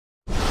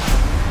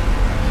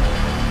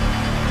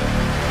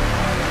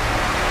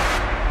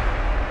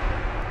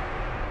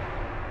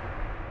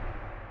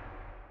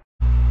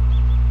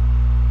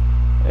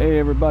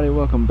everybody,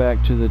 welcome back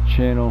to the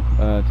channel.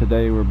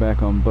 Today we're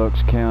back on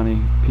Bucks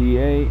County,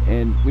 PA,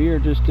 and we are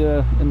just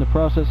in the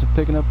process of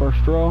picking up our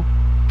straw,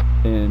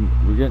 and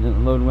we're getting it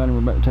loaded around, and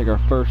we're about to take our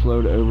first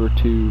load over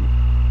to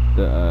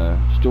the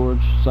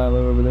storage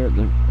silo over there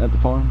at the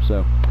farm.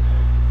 So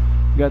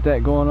got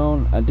that going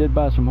on. I did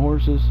buy some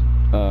horses.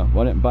 Well,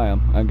 I didn't buy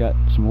them. I got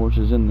some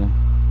horses in the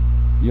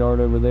yard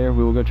over there.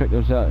 We will go check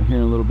those out here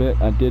in a little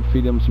bit. I did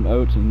feed them some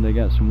oats and they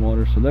got some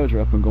water, so those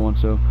are up and going.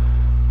 So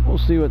we'll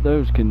see what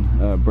those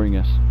can bring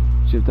us.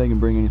 See if they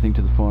can bring anything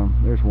to the farm.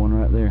 There's one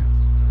right there.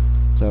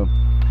 So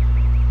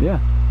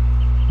yeah,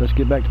 let's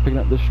get back to picking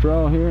up this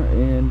straw here,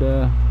 and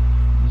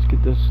let's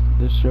get this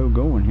show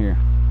going here.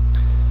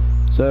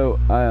 So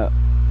I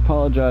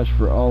apologize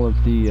for all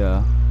of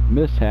the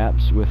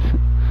mishaps with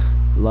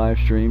live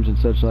streams and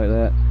such like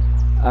that.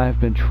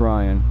 I've been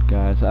trying,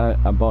 guys.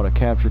 I bought a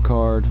capture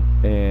card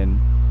and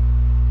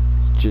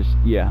just,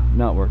 yeah,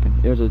 not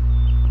working. It was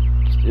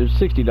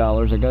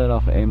 $60. I got it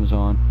off of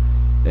Amazon,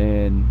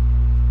 and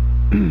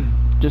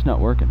just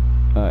not working.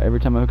 Every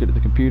time I hook it to the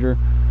computer,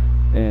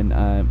 and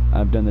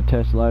I've done the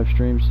test live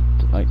streams,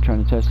 like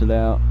trying to test it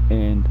out,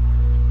 and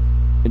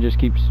it just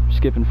keeps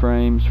skipping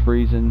frames,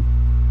 freezing,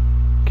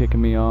 kicking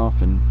me off,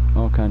 and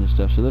all kinds of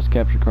stuff. So this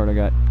capture card I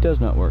got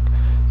does not work.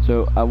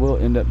 So I will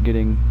end up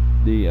getting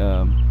the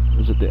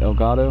was it the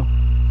Elgato?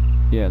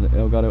 Yeah, the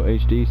Elgato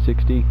HD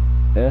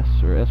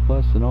 60S or S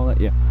Plus and all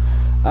that. Yeah,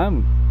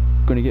 I'm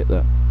gonna get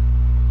that.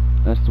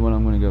 That's the one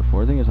I'm gonna go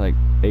for. I think it's like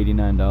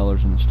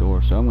 $89 in the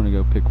store, so I'm gonna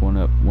go pick one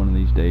up one of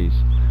these days.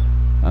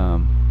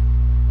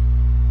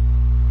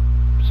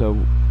 So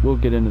we'll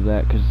get into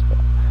that,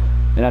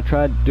 and I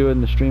tried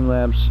doing the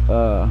Streamlabs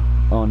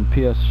on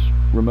PS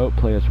Remote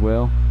Play as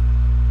well,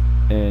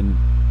 and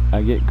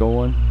I get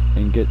going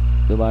and get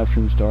the live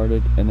stream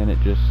started, and then it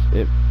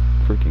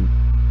freaking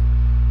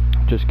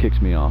just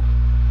kicks me off.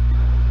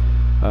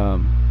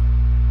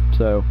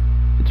 So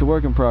it's a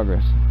work in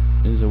progress.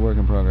 It is a work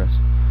in progress.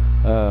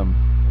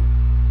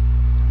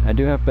 I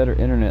do have better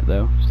internet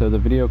though, so the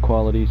video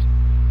quality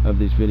of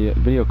these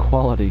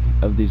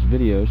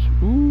videos,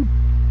 ooh,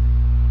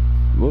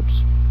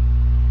 whoops,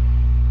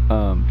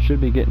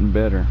 should be getting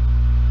better.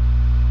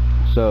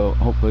 So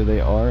hopefully they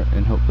are,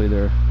 and hopefully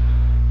they're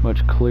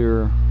much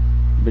clearer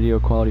video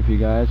quality for you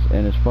guys.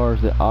 And as far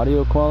as the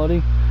audio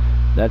quality,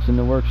 that's in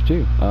the works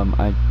too.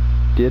 I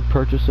did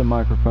purchase a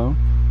microphone.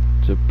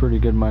 It's a pretty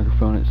good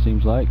microphone, it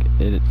seems like.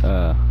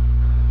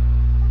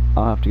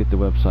 I'll have to get the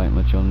website and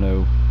let y'all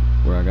know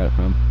where I got it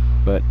from.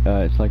 But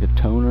it's like a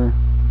toner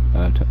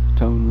or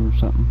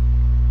something.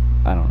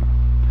 I don't know.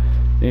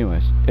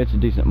 Anyways, it's a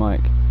decent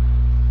mic.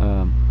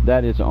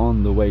 That is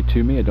on the way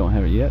to me. I don't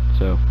have it yet,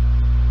 so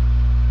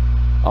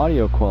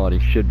audio quality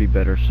should be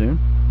better soon.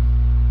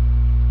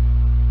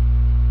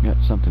 Got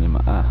something in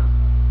my eye.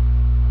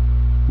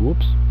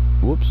 Whoops,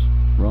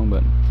 wrong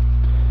button.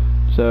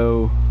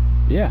 So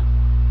yeah,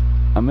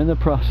 I'm in the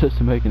process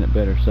of making it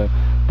better. So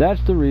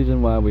that's the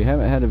reason why we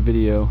haven't had a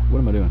video, what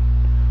am I doing,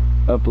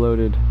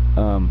 uploaded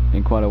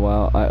in quite a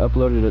while. I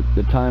uploaded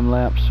the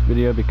time-lapse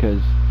video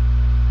because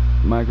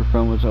the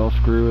microphone was all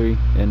screwy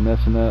and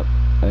messing up,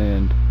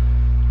 and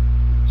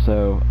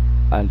so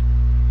I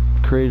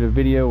created a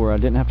video where I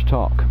didn't have to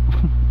talk.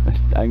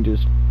 I can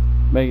just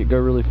make it go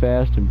really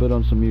fast and put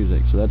on some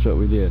music. So that's what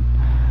we did.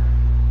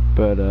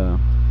 But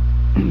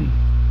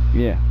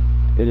yeah,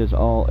 it is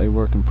all a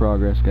work in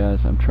progress, guys.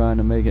 I'm trying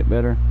to make it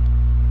better,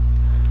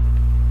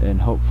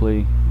 and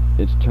hopefully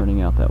it's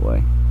turning out that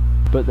way.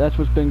 But that's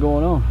what's been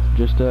going on.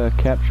 Just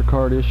capture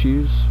card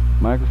issues,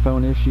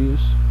 microphone issues.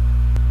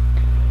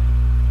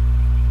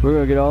 We're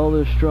gonna get all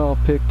this straw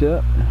picked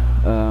up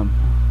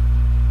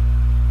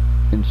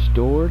and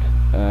stored.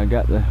 I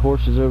got the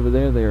horses over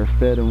there. They are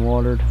fed and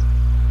watered.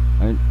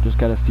 I just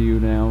got a few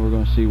now. We're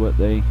gonna see what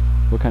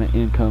kind of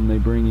income they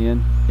bring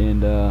in,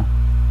 and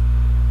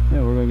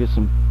yeah, we're gonna get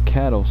some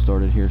cattle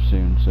started here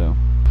soon. So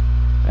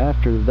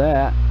after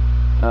that,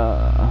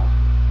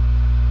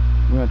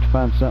 we're gonna have to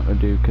find something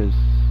to do, because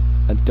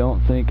I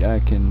don't think I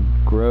can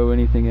grow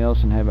anything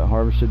else and have it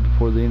harvested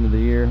before the end of the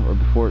year or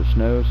before it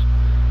snows.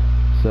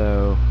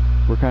 So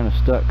we're kind of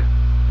stuck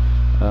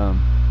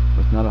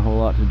with not a whole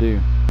lot to do.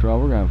 Straw,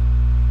 we're gonna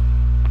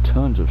have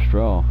tons of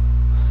straw.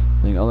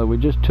 Although we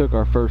just took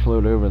our first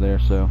load over there,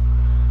 so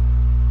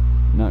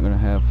not gonna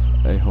have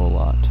a whole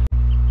lot.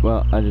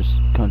 Well, I just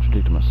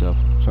contradicted myself.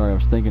 Sorry, I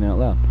was thinking out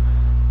loud.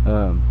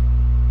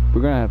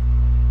 We're gonna have,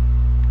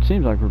 it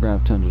seems like we're gonna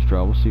have tons of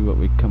straw. We'll see what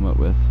we come up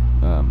with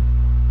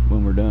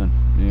when we're done.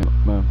 You know,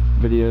 my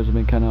videos have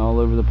been kind of all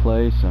over the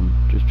place. I'm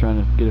just trying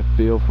to get a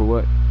feel for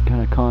what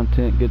kind of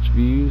content gets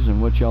views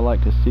and what y'all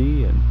like to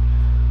see, and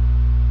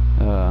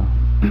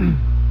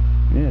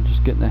yeah,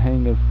 just getting the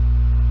hang of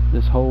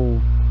this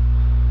whole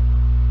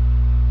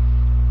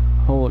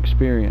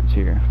experience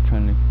here,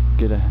 trying to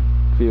get a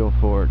feel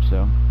for it.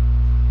 So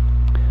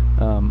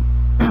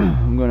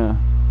I'm gonna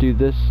do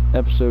this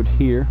episode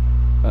here,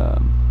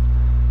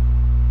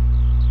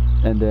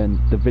 and then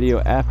the video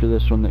after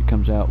this one that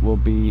comes out will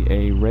be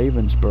a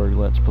Ravensburg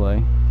Let's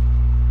Play.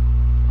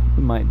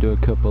 We might do a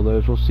couple of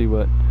those. We'll see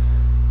what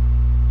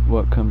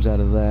what comes out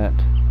of that.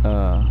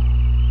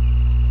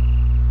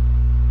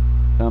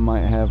 I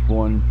might have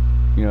one,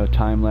 you know,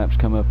 time lapse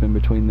come up in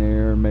between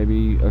there, or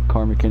maybe a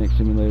car mechanic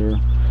simulator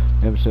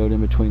episode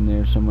in between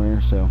there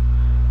somewhere. So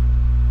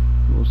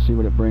we'll see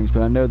what it brings.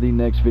 But I know the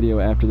next video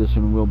after this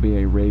one will be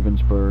a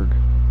Ravensburg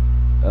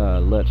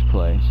Let's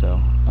Play,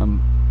 so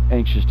I'm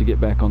anxious to get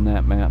back on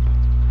that map.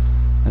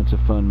 That's a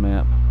fun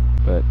map.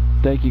 But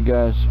thank you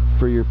guys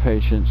for your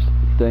patience.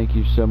 Thank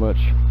you so much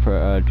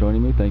for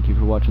joining me. Thank you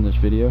for watching this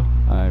video.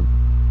 I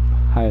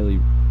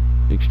highly,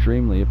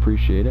 extremely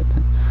appreciate it.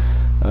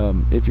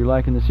 If you're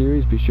liking the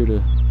series, be sure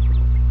to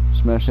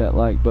smash that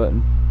like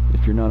button.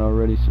 If you're not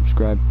already,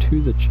 subscribe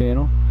to the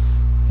channel.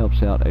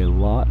 Helps out a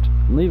lot.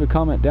 Leave a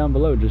comment down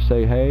below. Just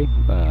say hey,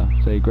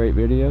 say great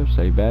video,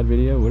 say bad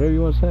video, whatever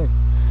you want to say.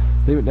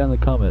 Leave it down in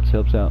the comments.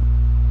 Helps out.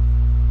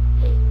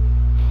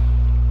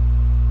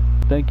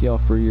 Thank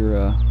y'all for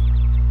your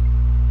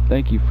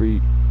thank you for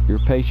your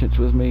patience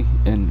with me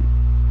and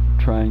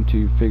trying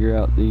to figure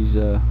out these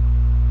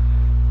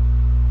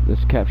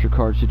this capture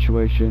card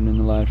situation in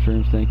the live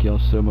streams. Thank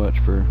y'all so much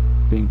for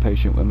being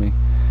patient with me.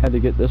 I had to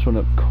get this one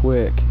up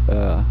quick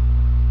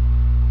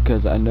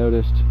because I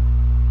noticed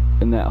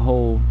in that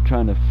whole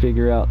trying to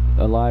figure out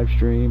a live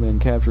stream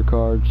and capture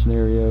card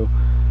scenario,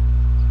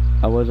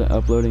 I wasn't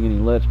uploading any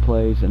Let's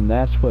Plays, and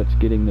that's what's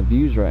getting the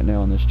views right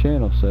now on this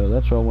channel. So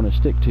that's what I want to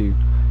stick to.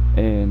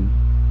 And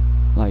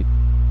like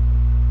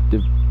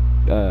the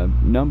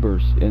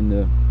numbers in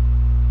the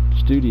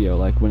studio,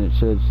 like when it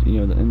says, you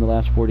know, in the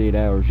last 48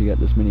 hours you got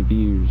this many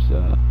views,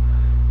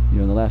 you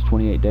know, in the last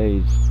 28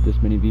 days this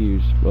many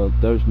views. Well,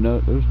 those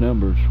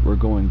numbers were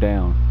going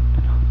down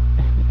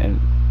and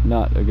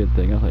not a good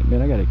thing. I was like,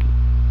 man, I gotta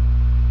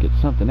get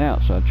something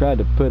out. So I tried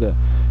to put a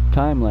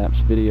time-lapse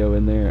video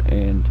in there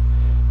and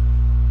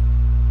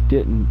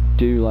didn't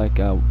do like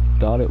I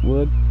thought it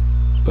would,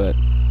 but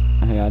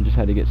hey, I just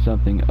had to get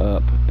something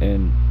up.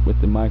 And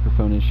with the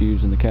microphone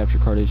issues and the capture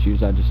card issues,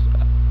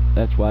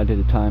 that's why I did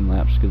a time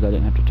lapse, because I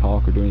didn't have to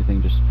talk or do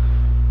anything, just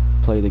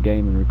play the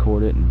game and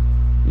record it and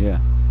yeah,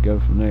 go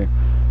from there.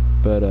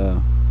 But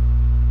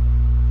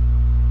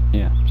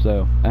yeah,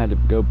 so I had to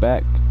go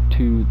back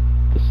to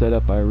the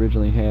setup I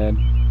originally had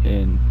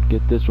and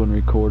get this one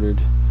recorded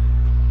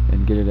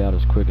and get it out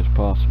as quick as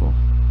possible,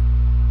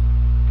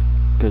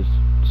 because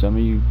some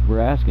of you were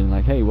asking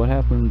like, hey, what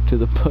happened to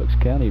the Bucks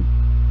County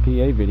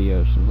PA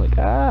videos? I was like,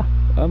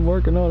 I'm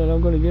working on it,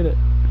 I'm gonna get it.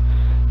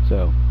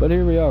 So, but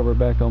here we are, we're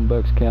back on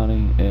Bucks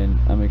County, and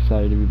I'm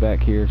excited to be back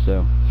here.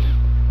 So,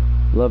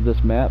 love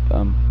this map.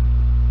 I'm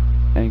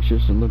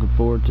anxious and looking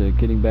forward to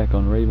getting back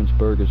on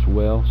Ravensburg as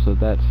well. So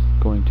that's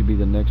going to be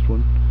the next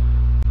one.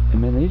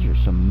 And man, these are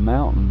some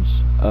mountains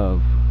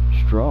of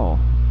straw.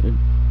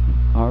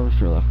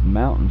 Harvester left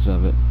mountains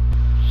of it.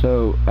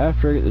 So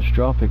after I get the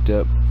straw picked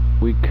up,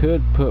 we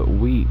could put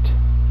wheat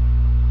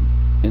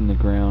in the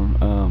ground,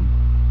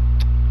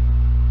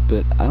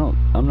 but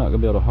I'm not gonna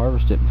be able to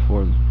harvest it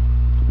before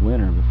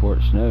winter, before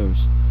it snows.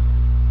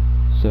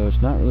 So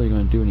it's not really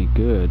going to do any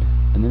good,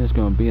 and then it's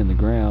going to be in the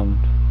ground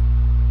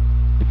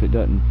if it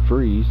doesn't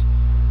freeze,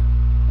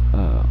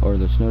 or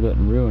the snow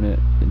doesn't ruin it.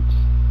 It's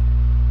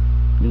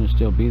going to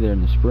still be there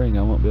in the spring.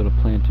 I won't be able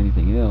to plant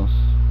anything else,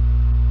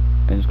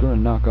 and it's going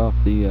to knock off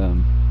the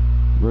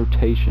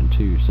rotation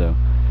too. So,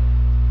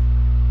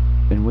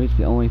 and wheat's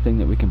the only thing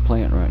that we can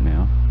plant right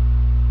now,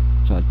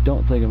 so I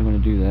don't think I'm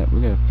going to do that. We're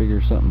going to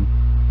figure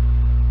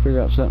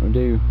out something to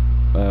do.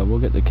 We'll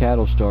get the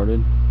cattle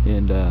started,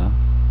 and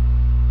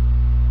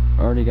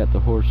already got the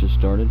horses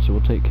started, so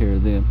we'll take care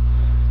of them.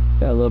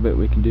 Got a little bit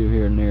we can do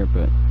here and there,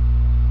 but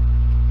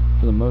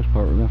for the most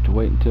part we're going to have to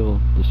wait until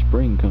the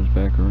spring comes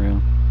back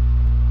around.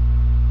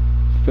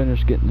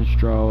 Finish getting the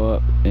straw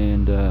up,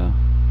 and we'll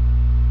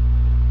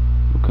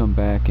come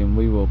back and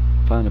we will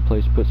find a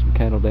place to put some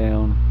cattle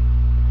down.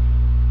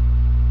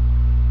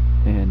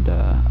 And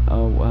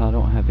oh well, I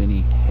don't have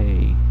any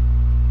hay.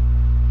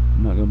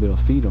 I'm not going to be able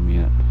to feed them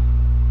yet.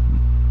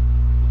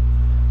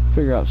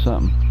 Figure out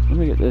something. Let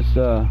me get this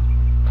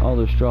all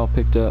the straw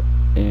picked up,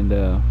 and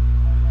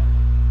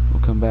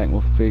we'll come back and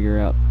we'll figure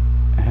out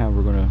how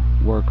we're gonna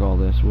work all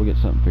this. We'll get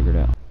something figured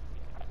out.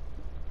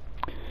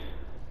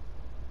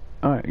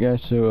 Alright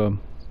guys, so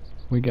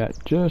we got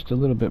just a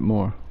little bit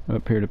more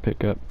up here to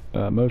pick up.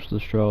 Most of the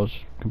straw is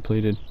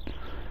completed.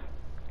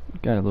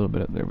 Got a little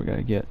bit up there we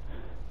gotta get,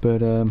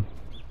 but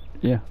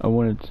yeah, I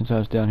wanted, since I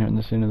was down here in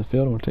this end of the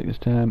field, I want to take this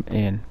time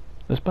and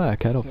let's buy a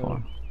cattle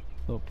farm.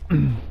 So,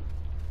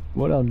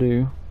 what I'll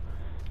do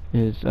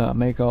is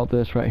make all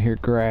this right here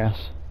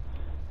grass,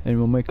 and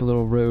we'll make a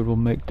little road. We'll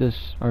make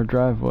this our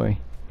driveway.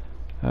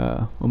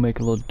 We'll make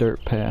a little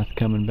dirt path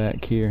coming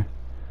back here,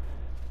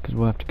 because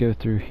we'll have to go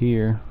through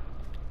here,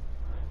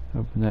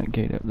 open that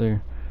gate up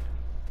there,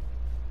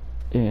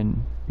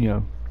 and you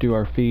know, do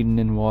our feeding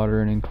and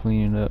watering and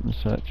cleaning up and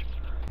such.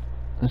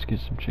 Let's get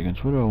some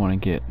chickens. What do I want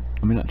to get?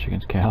 I mean, not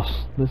chickens,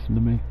 cows. Listen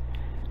to me.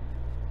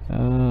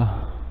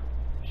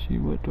 See,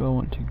 what do I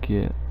want to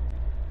get?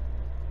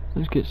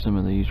 Let's get some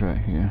of these right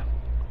here.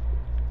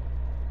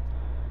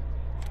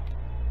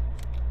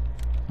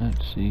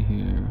 let's see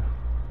here.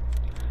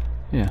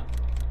 Yeah,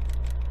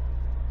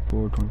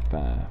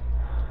 425.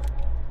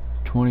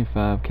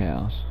 25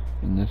 cows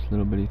in this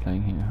little bitty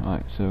thing here.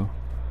 Alright, so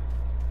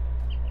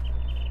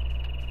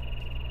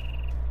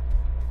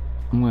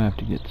I'm gonna have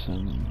to get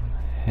some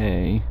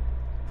hay.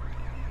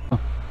 Oh,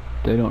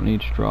 they don't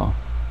need straw.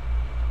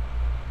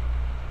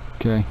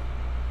 Okay.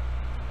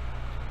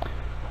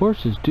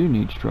 Horses do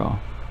need straw.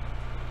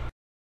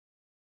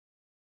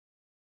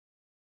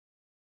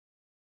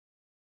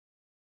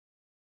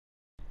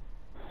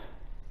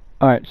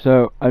 Alright,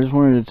 so I just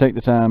wanted to take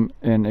the time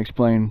and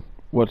explain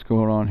what's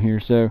going on here.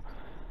 So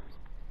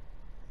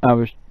I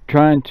was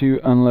trying to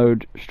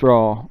unload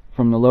straw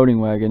from the loading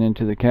wagon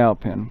into the cow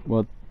pen.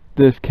 Well,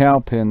 this cow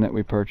pen that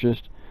we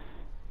purchased,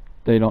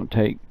 they don't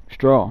take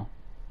straw.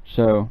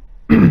 So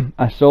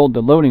I sold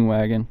the loading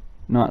wagon,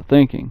 not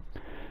thinking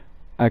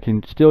I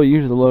can still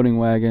use the loading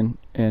wagon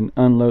and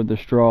unload the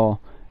straw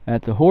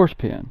at the horse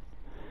pen.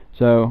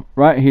 So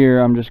right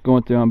here I'm just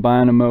going through, I'm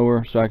buying a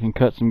mower so I can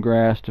cut some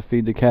grass to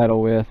feed the cattle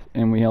with,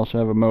 and we also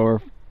have a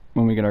mower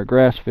when we get our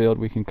grass filled,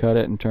 we can cut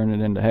it and turn it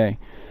into hay.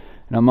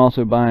 And I'm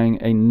also buying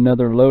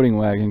another loading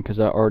wagon because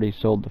I already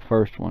sold the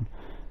first one.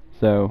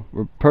 So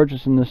we're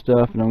purchasing this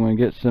stuff, and I'm going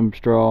to get some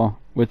straw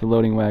with the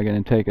loading wagon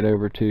and take it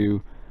over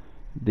to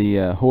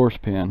the horse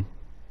pen.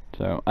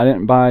 So I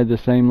didn't buy the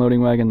same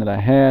loading wagon that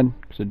I had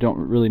because I don't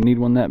really need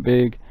one that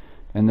big,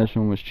 and this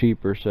one was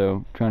cheaper, so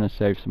I'm trying to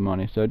save some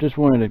money. So I just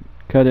wanted to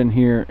cut in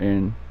here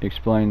and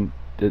explain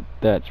that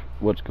that's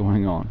what's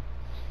going on.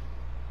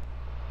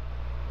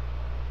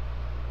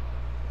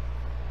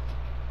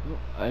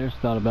 I just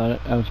thought about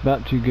it. I was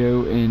about to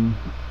go and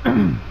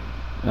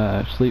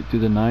sleep through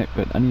the night,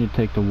 but I need to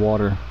take the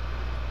water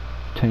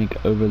tank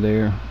over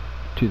there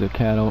to the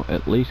cattle,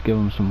 at least give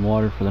them some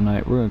water for the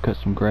night. We're going to cut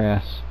some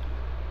grass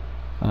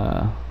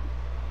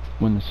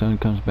when the sun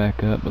comes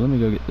back up, but let me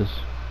go get this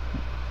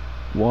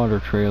water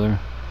trailer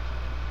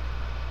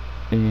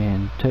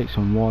and take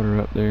some water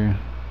up there.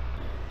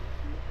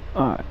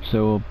 Alright,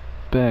 so we'll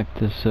back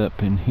this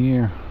up in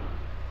here,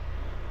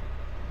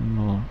 and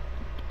we'll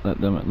let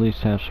them at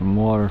least have some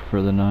water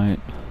for the night,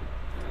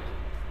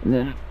 and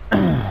then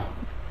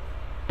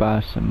buy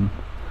some,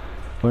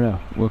 well no,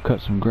 we'll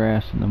cut some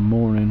grass in the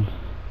morning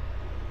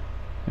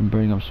and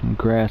bring them some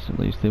grass. At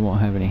least they won't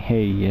have any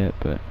hay yet,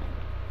 but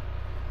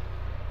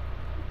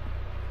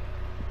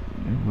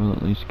we'll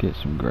at least get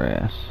some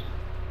grass.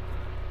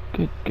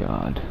 Good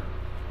God.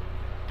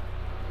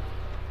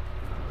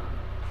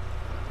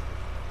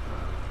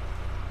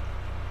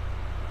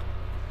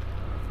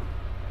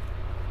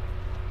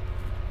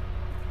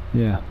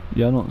 Yeah,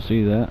 y'all don't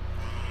see that.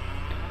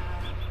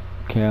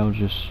 Cow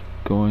just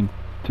going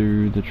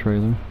through the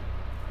trailer.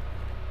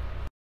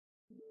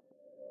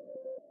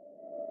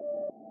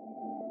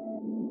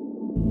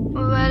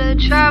 What the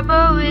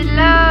trouble with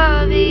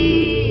love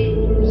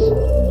is.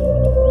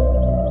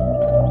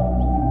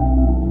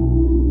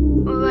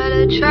 What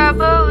the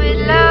trouble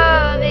with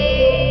love is.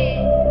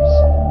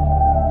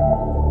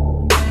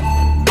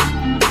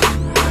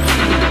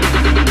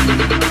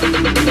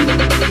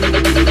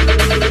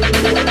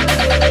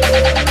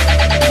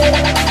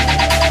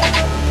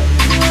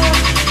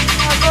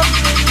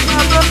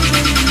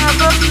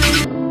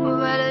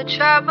 What the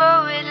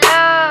trouble with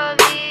love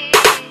is.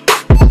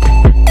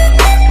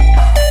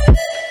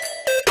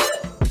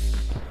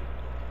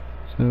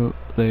 So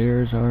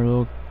there's our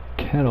little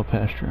cattle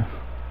pasture.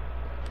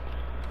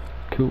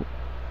 Cool.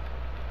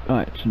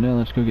 Alright, so now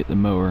let's go get the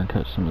mower and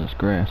cut some of this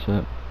grass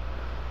up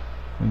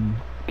and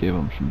give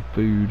them some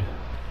food.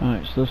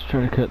 Alright, so let's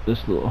try to cut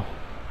this little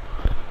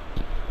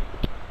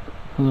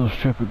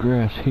strip of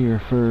grass here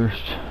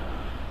first.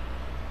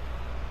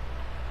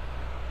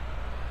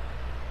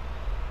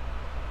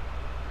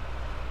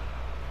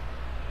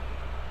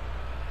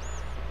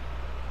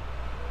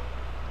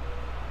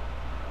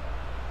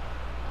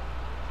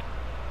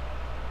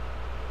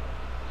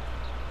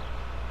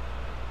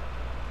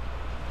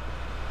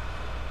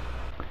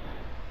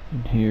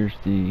 And here's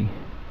the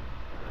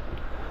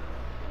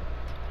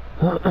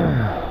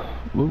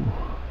whoa,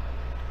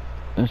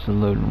 that's the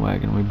loading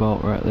wagon we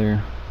bought right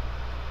there.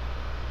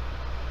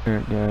 There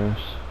it goes.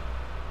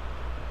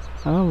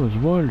 I was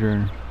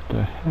wondering what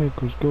the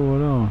heck was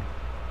going on.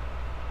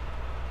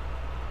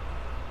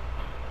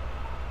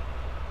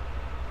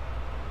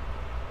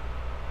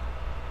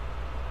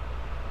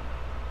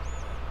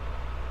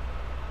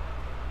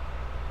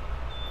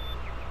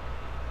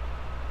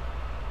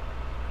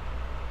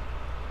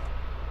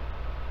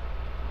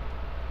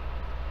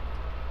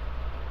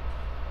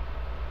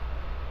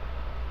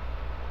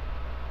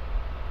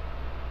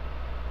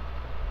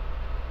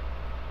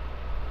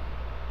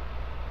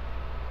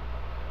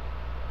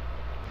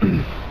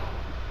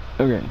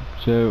 Okay,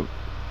 so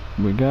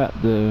we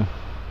got the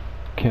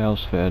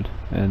cows fed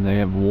and they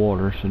have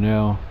water, so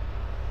now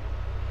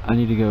I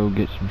need to go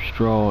get some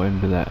straw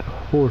into that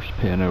horse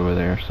pen over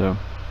there. So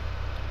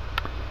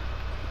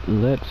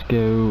let's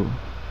go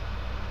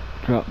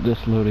drop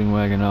this loading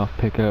wagon off,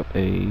 pick up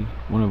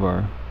one of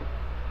our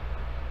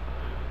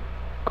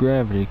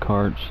gravity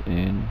carts,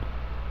 and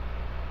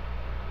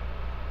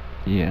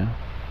Yeah.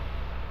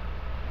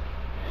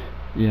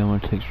 Yeah, I'm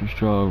gonna take some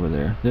straw over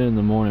there. Then in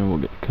the morning we'll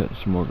get to cut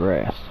some more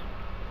grass.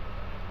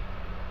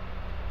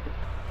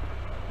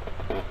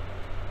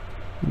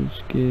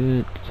 Let's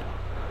get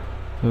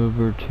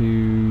over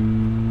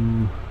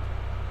to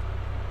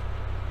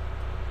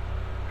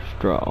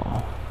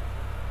straw.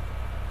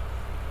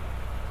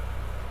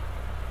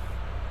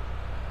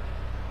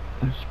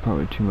 This is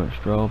probably too much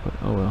straw, but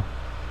oh well.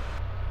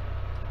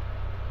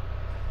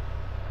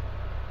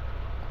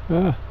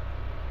 Ah.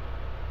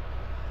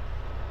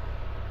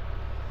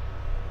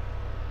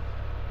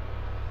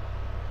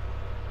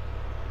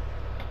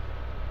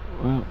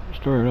 Well,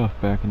 started off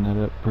backing that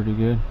up pretty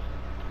good.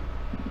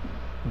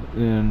 But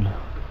then,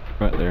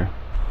 right there.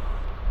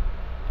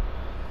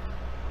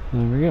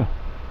 There we go.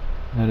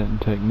 That didn't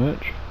take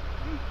much.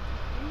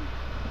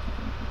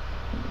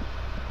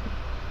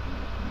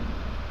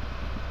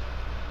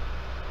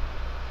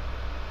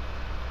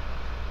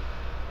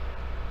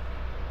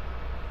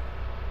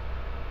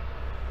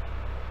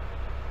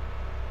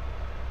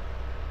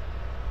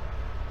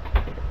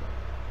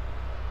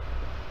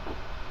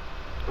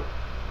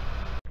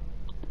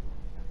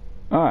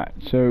 Alright,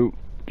 so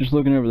just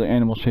looking over the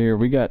animals here,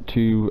 we got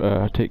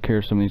to take care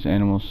of some of these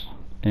animals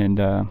and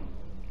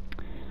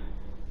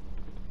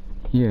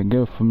yeah,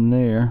 go from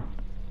there.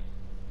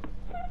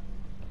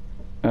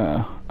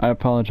 I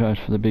apologize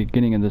for the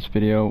beginning of this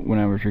video. When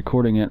I was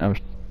recording it, I was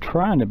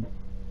trying to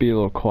be a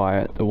little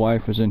quiet. The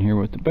wife was in here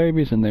with the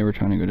babies and they were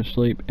trying to go to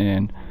sleep,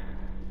 and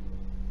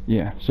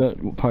yeah, so it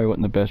probably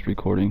wasn't the best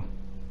recording.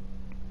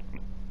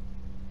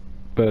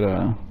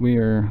 But we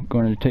are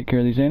going to take care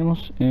of these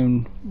animals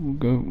and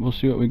we'll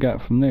see what we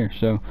got from there.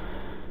 So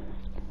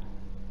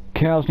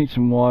cows need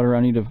some water.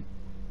 I need to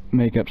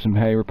make up some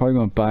hay. We're probably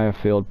going to buy a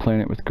field,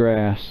 plant it with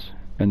grass,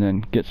 and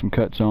then get some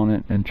cuts on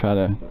it and try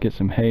to get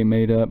some hay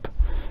made up.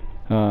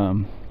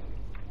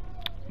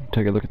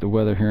 Take a look at the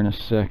weather here in a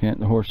second.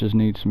 The horses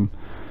need some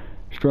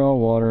straw,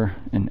 water,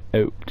 and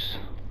oats.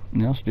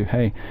 And they also do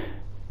hay.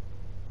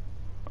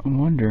 I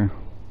wonder.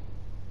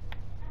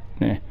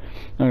 Nah.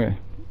 Okay.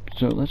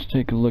 So let's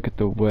take a look at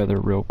the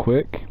weather real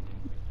quick.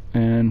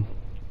 And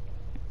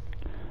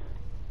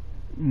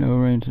no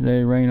rain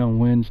today, rain on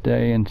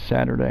Wednesday and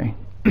Saturday.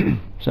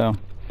 So,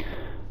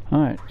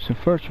 alright, so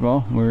first of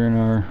all, we're in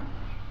our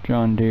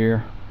John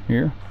Deere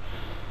here.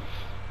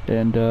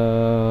 And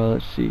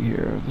let's see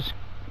here. Let's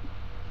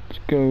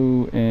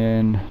go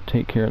and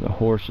take care of the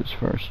horses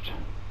first.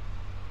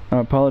 I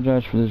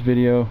apologize for this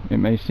video. It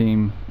may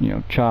seem,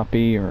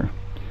 choppy or,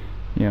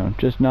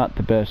 just not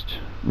the best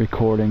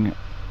recording.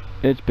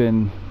 It's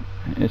been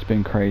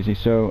crazy.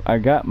 So I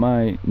got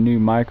my new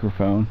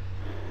microphone.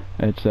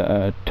 It's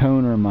a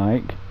toner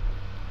mic.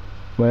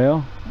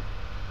 Well,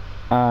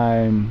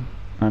 I'm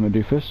a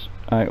doofus.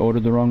 I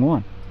ordered the wrong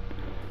one.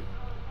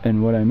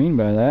 And what I mean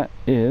by that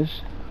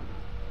is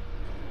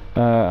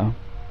I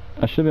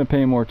should have been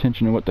paying more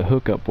attention to what the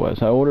hookup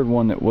was. I ordered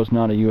one that was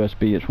not a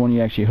USB. It's one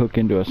you actually hook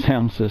into a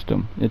sound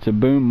system. It's a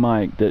boom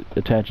mic that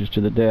attaches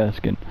to the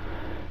desk, and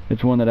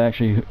it's one that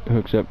actually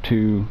hooks up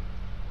to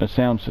a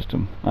sound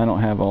system. I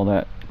don't have all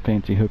that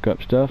fancy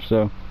hookup stuff,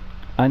 so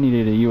I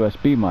needed a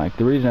USB mic.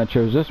 The reason I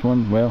chose this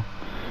one, well,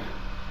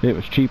 it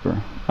was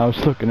cheaper. I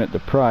was looking at the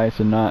price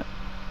and not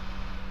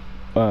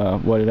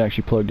what it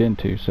actually plugged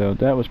into, so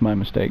that was my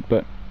mistake.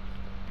 But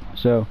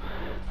so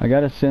I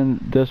gotta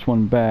send this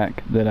one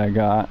back that I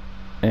got,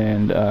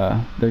 and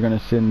they're gonna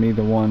send me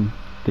the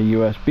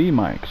USB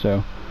mic,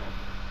 so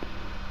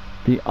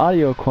the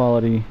audio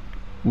quality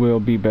will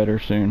be better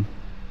soon.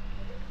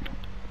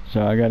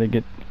 So I gotta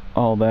get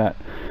all that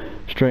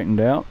straightened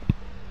out.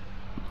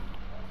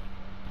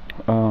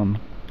 There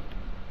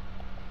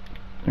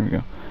we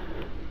go.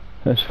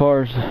 As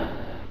far as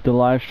the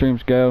live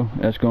streams go,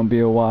 that's going to be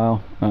a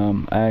while.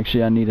 I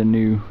need a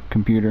new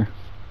computer,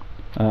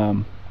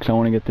 because I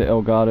want to get the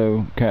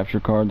Elgato capture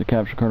card. The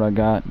capture card I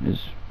got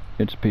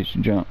it's a piece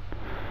of junk,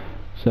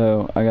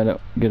 so I gotta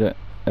get a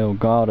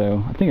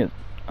Elgato.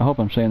 I hope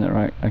I'm saying that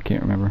right. I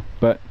can't remember,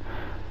 but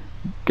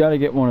gotta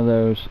get one of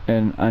those,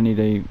 and I need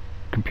a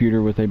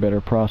computer with a better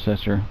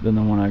processor than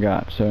the one I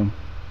got. So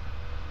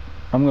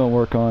I'm gonna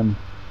work on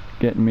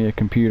getting me a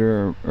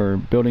computer, or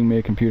building me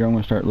a computer. I'm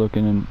gonna start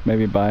looking and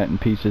maybe buy it in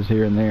pieces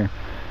here and there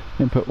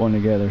and put one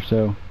together.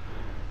 So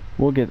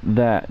we'll get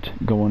that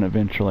going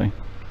eventually.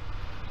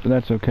 So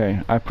that's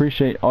okay. I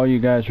appreciate all you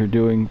guys are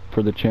doing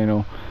for the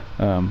channel.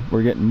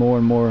 We're getting more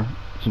and more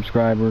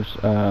subscribers.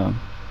 I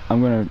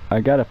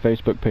got a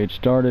Facebook page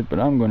started, but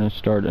I'm gonna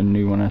start a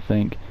new one, I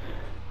think,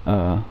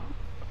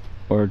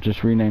 or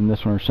just rename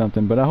this one or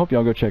something. But I hope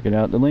y'all go check it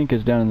out. The link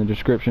is down in the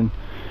description.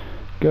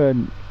 Go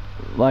ahead,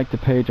 like the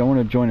page. I want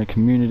to join a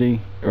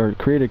community, or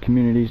create a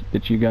community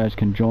that you guys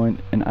can join,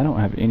 and I don't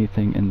have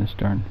anything in this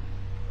darn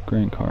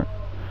grain cart.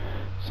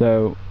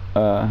 So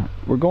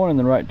we're going in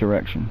the right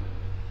direction.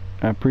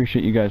 I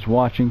appreciate you guys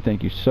watching.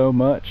 Thank you so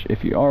much.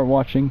 If you are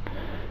watching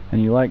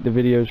and you like the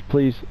videos,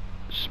 please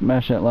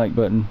smash that like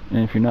button,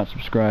 and if you're not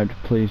subscribed,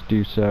 please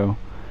do so.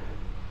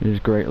 It is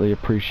greatly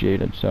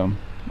appreciated. So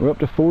we're up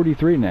to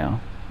 43 now,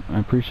 I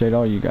appreciate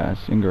all you guys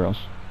and girls.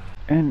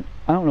 And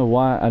I don't know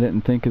why I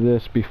didn't think of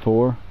this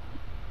before,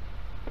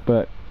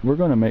 but we're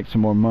going to make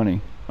some more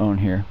money on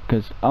here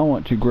because I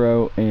want to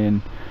grow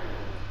and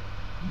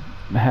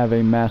have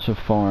a massive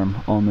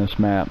farm on this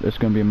map. It's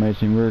going to be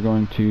amazing. We're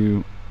going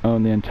to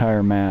own the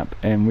entire map,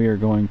 and we are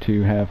going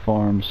to have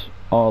farms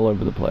all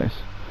over the place.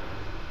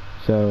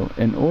 So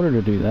in order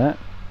to do that,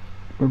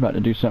 we're about to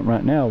do something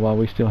right now while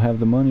we still have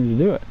the money to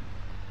do it.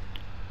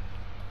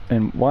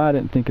 And why I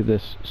didn't think of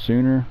this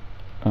sooner,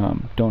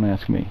 don't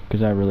ask me,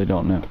 because I really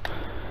don't know.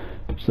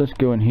 So let's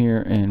go in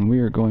here, and we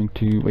are going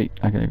to wait.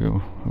 I gotta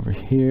go over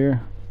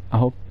here.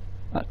 I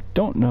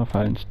don't know if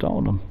I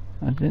installed them.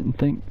 I didn't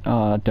think.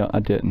 I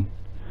didn't.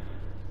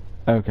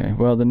 Okay,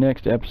 well, the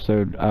next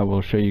episode I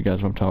will show you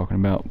guys what I'm talking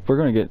about. We're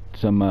gonna get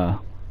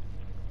some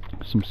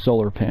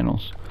solar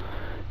panels,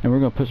 and we're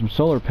gonna put some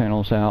solar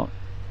panels out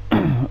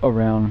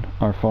around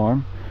our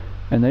farm,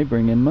 and they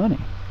bring in money.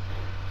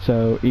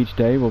 So each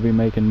day we'll be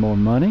making more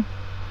money,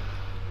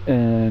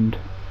 and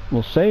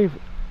we'll save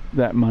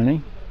that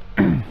money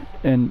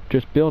and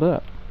just build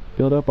up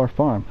our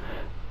farm.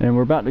 And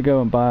we're about to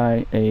go and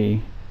buy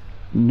a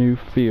new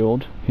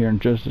field here in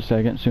just a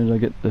second, as soon as I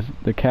get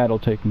the cattle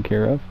taken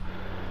care of.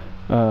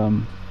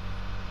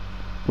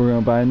 We're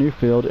going to buy a new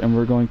field, and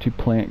we're going to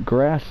plant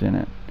grass in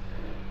it,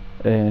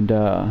 and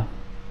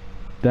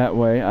that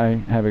way I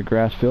have a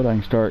grass field. I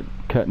can start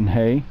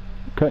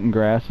cutting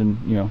grass and,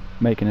 you know,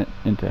 making it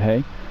into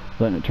hay,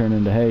 letting it turn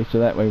into hay, so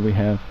that way we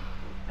have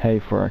hay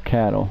for our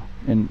cattle,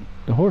 and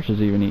the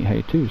horses even eat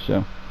hay too,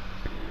 so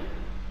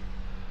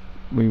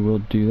we will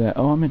do that.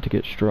 Oh, I meant to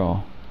get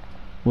straw.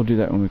 We'll do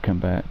that when we come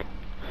back.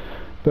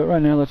 But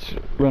right now, let's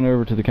run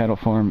over to the cattle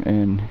farm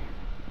and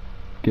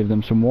give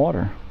them some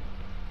water.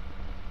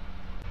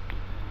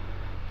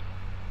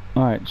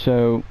 Alright,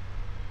 so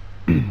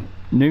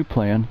new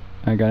plan.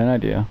 I got an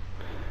idea.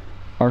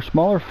 Our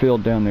smaller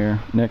field down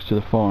there next to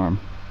the farm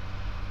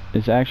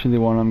is actually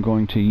the one I'm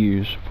going to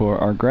use for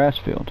our grass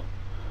field.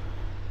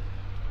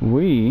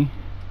 We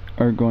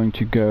are going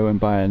to go and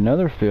buy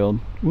another field.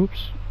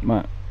 Whoops,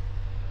 my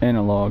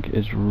analog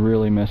is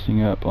really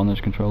messing up on this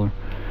controller.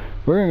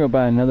 We're going to go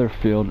buy another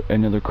field,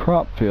 another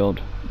crop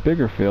field,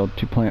 bigger field,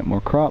 to plant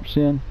more crops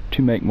in,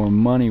 to make more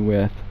money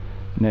with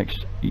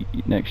next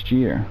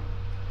year.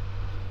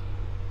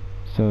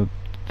 So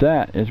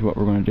that is what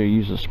we're going to do.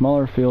 Use a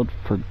smaller field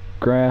for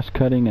grass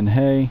cutting and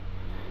hay,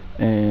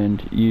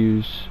 and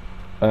use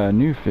a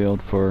new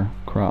field for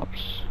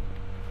crops.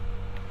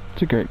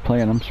 It's a great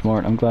plan. I'm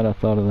smart. I'm glad I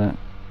thought of that.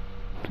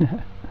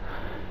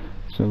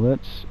 So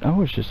let's... I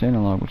wish this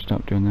analog would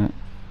stop doing that.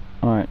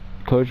 Alright,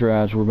 close your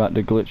eyes. We're about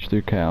to glitch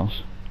through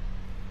cows.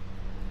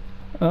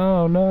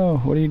 Oh no,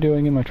 what are you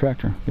doing in my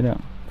tractor? Get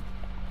out.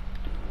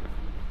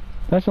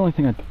 That's the only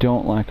thing I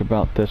don't like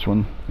about this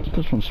one.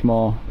 This one's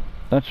small.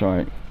 That's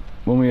alright.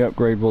 When we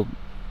upgrade,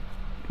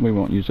 we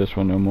won't use this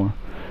one no more.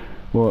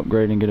 We'll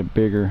upgrade and get a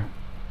bigger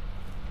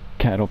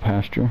cattle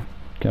pasture,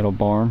 cattle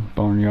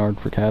barnyard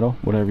for cattle,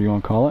 whatever you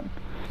want to call it.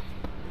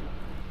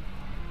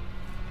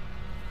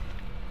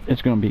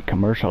 It's going to be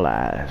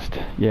commercialized.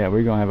 Yeah,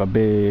 we're going to have a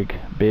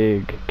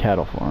big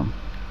cattle farm.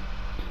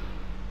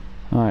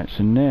 Alright,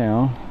 so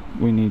now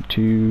we need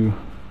to...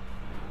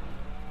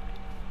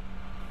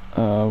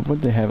 what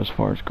do they have as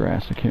far as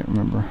grass? I can't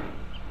remember.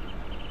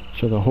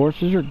 So the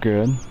horses are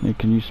good. They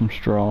can use some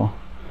straw.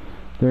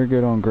 They're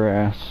good on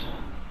grass.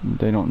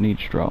 They don't need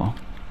straw.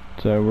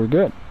 So we're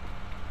good.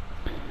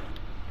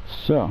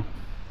 So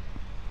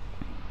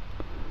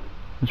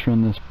let's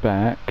run this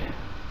back.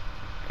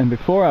 And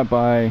before I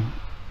buy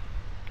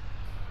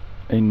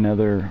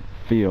another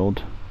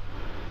field,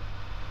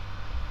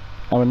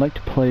 I would like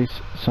to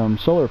place some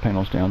solar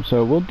panels down.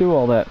 So we'll do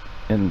all that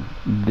in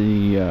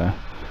the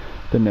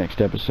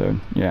next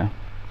episode. Yeah,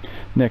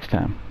 next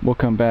time we'll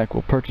come back,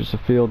 we'll purchase a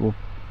field,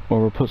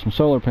 we'll put some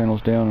solar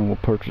panels down, and we'll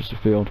purchase a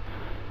field,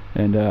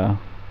 and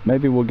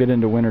maybe we'll get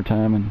into winter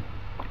time and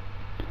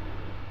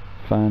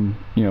find,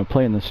 you know,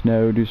 play in the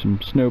snow, do some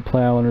snow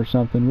plowing or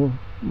something.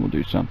 We'll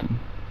do something.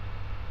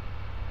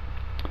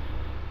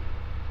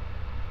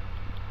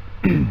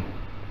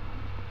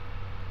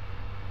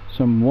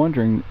 So I'm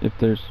wondering if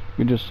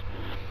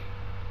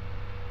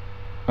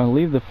I'll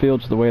leave the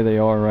fields the way they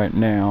are right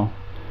now.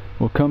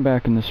 We'll come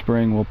back in the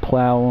spring, we'll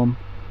plow them,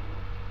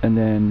 and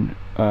then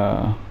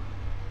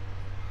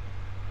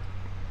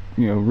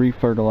you know,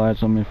 re-fertilize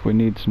them. If we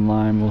need some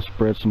lime, we'll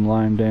spread some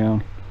lime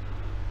down,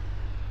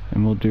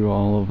 and we'll do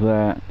all of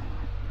that.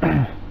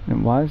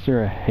 And why is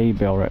there a hay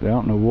bale right there? I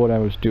don't know what I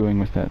was doing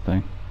with that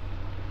thing.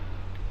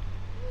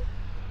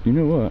 You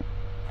know what?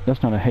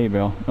 That's not a hay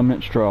bale. I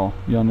meant straw.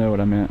 Y'all know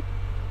what I meant.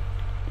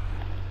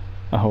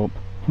 I hope.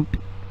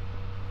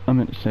 I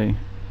meant to say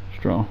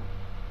straw.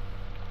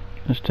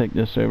 Let's take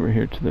this over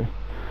here to the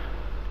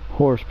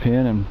horse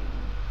pen and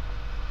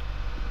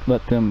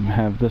let them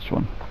have this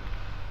one.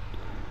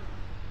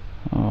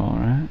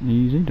 Alright,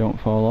 easy.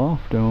 Don't fall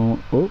off.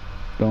 Don't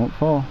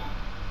fall.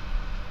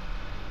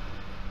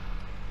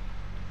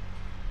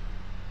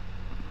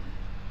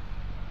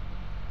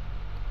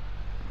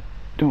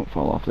 Don't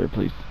fall off there,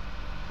 please.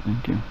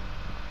 Thank you.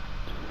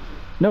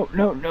 No,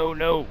 no, no,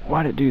 no.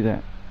 Why'd it do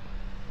that?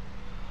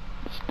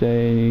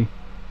 Stay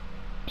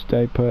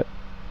put.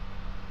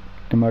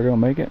 Am I gonna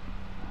make it?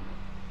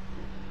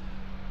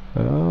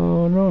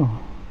 Oh no.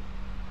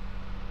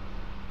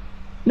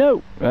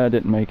 No, I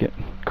didn't make it.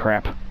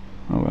 Crap.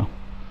 Oh well.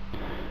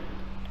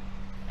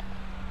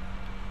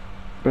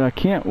 But I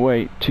can't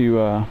wait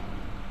to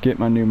get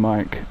my new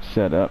mic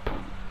set up.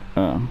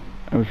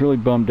 I was really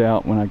bummed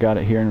out when I got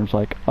it here and it was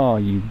like, oh,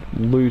 you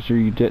loser,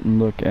 you didn't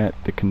look at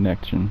the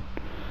connection,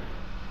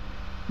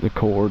 the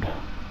cord.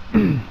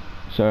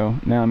 So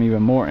now I'm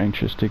even more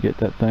anxious to get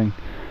that thing.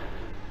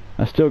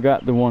 I still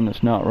got the one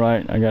that's not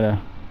right.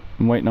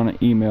 I'm waiting on an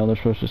email. They're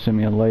supposed to send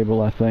me a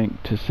label, I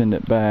think, to send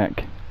it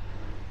back,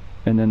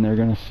 and then they're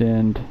gonna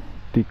send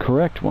the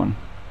correct one.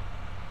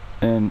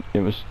 And it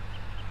was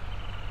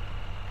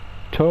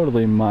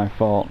totally my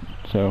fault.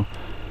 So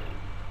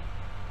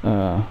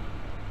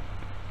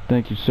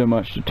thank you so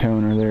much to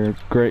Toner. They're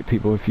great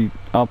people.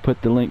 I'll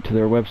put the link to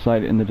their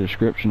website in the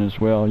description as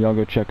well. Y'all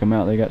go check them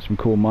out. They got some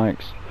cool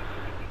mics.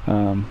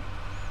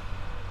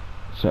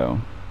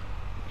 So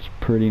it's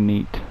pretty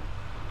neat.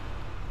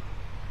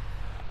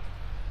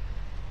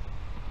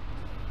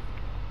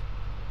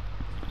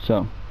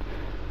 So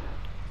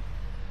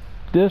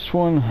this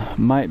one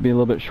might be a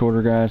little bit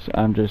shorter, guys.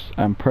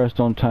 I'm pressed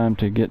on time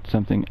to get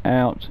something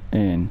out,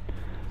 and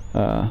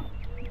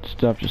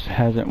stuff just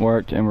hasn't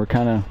worked, and we're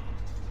kind of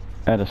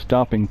at a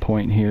stopping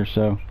point here.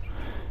 So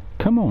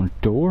come on,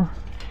 door.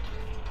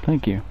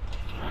 Thank you.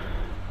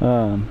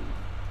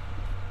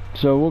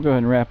 So we'll go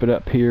ahead and wrap it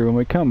up here. When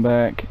we come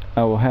back,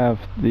 I will have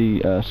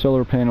the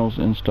solar panels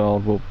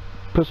installed. We'll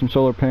put some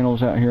solar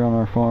panels out here on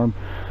our farm,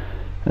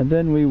 and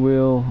then we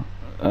will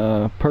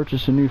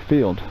purchase a new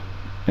field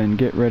and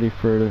get ready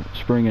for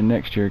spring and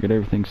next year. Get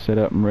everything set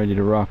up and ready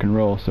to rock and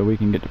roll so we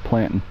can get to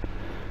planting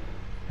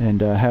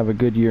and have a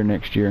good year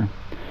next year.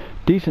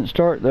 Decent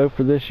start though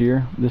for this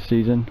year, this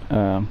season.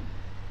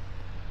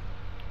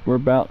 We're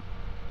about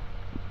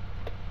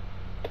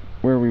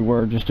where we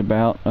were, just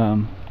about.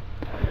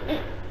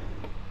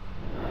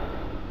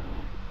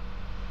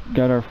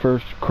 Got our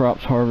first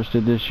crops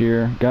harvested this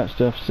year, got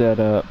stuff set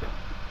up,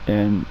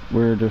 and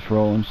we're just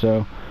rolling.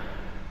 So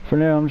for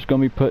now I'm just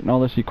going to be putting all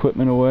this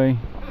equipment away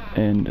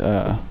and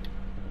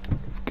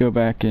go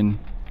back and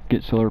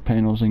get solar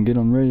panels and get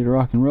them ready to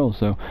rock and roll.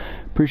 So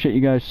appreciate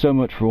you guys so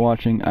much for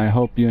watching. I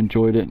hope you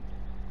enjoyed it.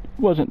 It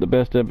wasn't the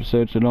best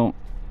episode, so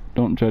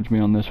don't judge me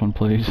on this one,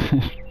 please.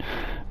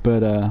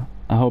 But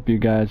I hope you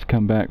guys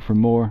come back for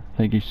more.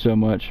 Thank you so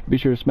much. Be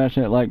sure to smash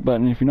that like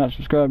button. If you're not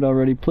subscribed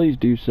already, please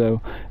do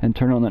so, and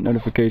turn on that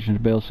notifications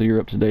bell so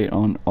you're up to date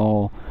on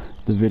all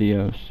the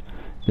videos.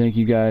 Thank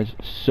you guys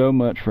so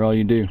much for all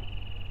you do.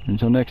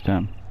 Until next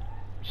time,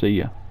 see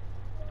ya.